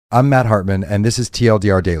I'm Matt Hartman, and this is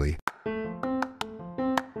TLDR Daily.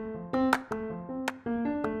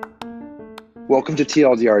 Welcome to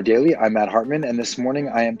TLDR Daily. I'm Matt Hartman, and this morning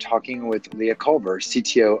I am talking with Leah Culver,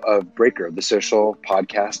 CTO of Breaker, the social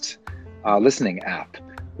podcast listening app.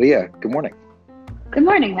 Leah, good morning. Good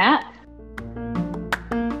morning, Matt.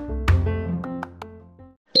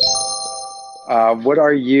 What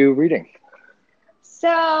are you reading? So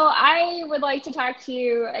I would like to talk to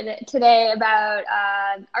you today about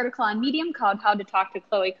an article on Medium called How to Talk to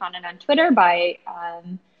Chloe Condon on Twitter by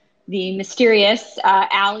the mysterious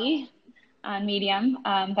Allie on Medium.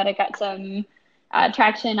 But I got some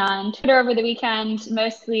traction on Twitter over the weekend.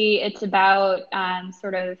 Mostly it's about guys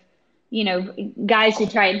who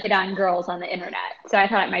try and hit on girls on the internet. So I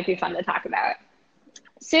thought it might be fun to talk about.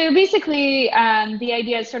 So basically, the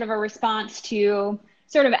idea is sort of a response to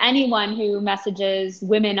sort of anyone who messages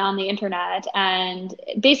women on the internet, and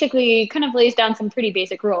basically kind of lays down some pretty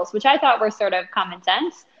basic rules, which I thought were sort of common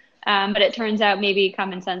sense. But it turns out maybe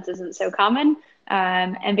common sense isn't so common.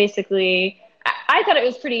 And basically, I thought it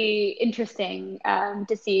was pretty interesting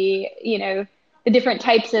to see, the different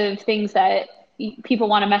types of things that people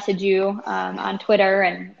want to message you on Twitter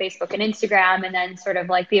and Facebook and Instagram, and then sort of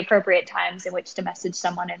like the appropriate times in which to message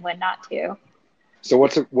someone and when not to. So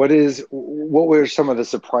what were some of the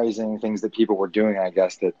surprising things that people were doing, I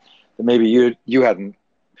guess, that maybe you hadn't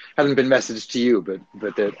been messaged to you,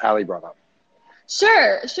 but that Allie brought up?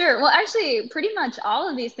 Sure. Well, actually, pretty much all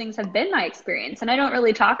of these things have been my experience, and I don't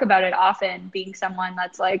really talk about it often, being someone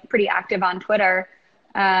that's like pretty active on Twitter.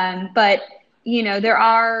 But there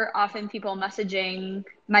are often people messaging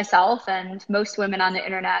myself and most women on the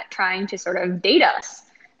internet trying to sort of date us,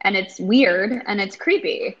 and it's weird and it's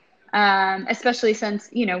creepy. Especially since,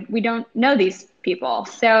 we don't know these people.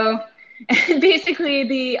 So basically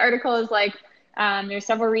the article is like, there's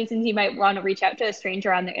several reasons you might want to reach out to a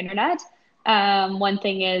stranger on the internet. One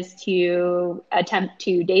thing is to attempt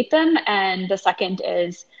to date them. And the second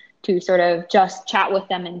is to sort of just chat with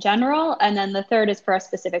them in general. And then the third is for a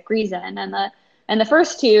specific reason. And the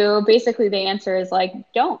first two, basically the answer is like,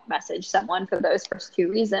 don't message someone for those first two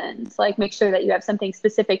reasons. Like, make sure that you have something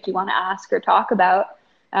specific you want to ask or talk about.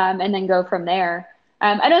 And then go from there.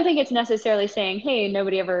 I don't think it's necessarily saying, hey,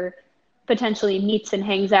 nobody ever potentially meets and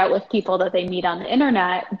hangs out with people that they meet on the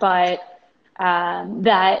internet, but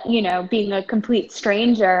that, being a complete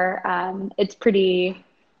stranger, it's pretty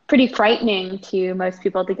frightening to most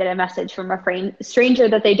people to get a message from a stranger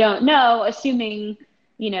that they don't know, assuming,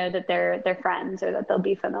 that they're friends or that they'll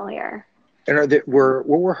be familiar. And what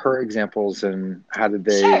were her examples, and how did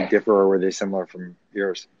they differ, or were they similar from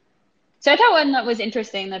yours? So I thought one that was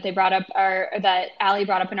interesting that they brought up, or that Allie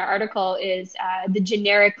brought up in her article, is the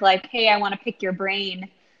generic, like, hey, I want to pick your brain,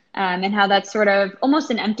 and how that's sort of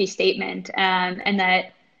almost an empty statement. And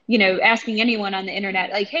that, asking anyone on the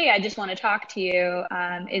internet, like, hey, I just want to talk to you,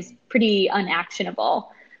 is pretty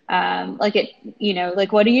unactionable.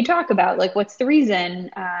 Like, what do you talk about? Like, what's the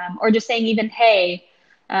reason? Or just saying even, hey,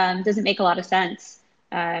 doesn't make a lot of sense,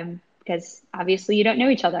 because obviously you don't know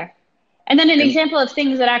each other. And then an example of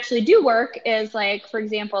things that actually do work is, like, for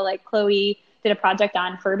example, like Chloe did a project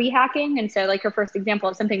on Furby hacking. And so like her first example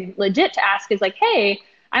of something legit to ask is like, hey,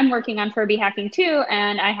 I'm working on Furby hacking too.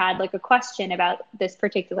 And I had like a question about this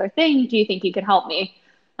particular thing. Do you think you could help me?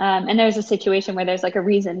 And there's a situation where there's like a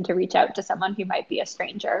reason to reach out to someone who might be a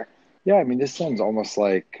stranger. Yeah, I mean, this sounds almost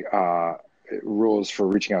like rules for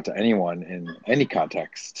reaching out to anyone in any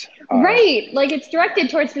context. Right. Like, it's directed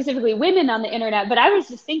towards specifically women on the internet. But I was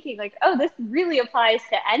just thinking like, oh, this really applies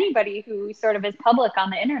to anybody who sort of is public on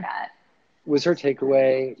the internet. Was her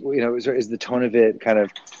takeaway, is the tone of it kind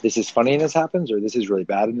of, this is funny and this happens, or this is really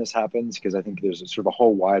bad and this happens? Because I think there's sort of a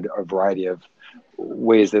whole wide variety of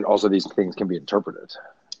ways that also these things can be interpreted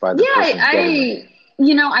by the person getting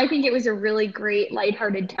them. I think it was a really great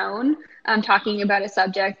lighthearted tone, talking about a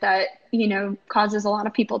subject that, causes a lot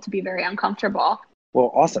of people to be very uncomfortable.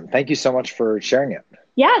 Well, awesome. Thank you so much for sharing it.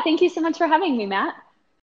 Yeah, thank you so much for having me, Matt.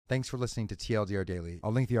 Thanks for listening to TLDR Daily.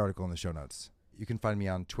 I'll link the article in the show notes. You can find me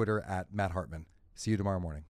on Twitter at Matt Hartman. See you tomorrow morning.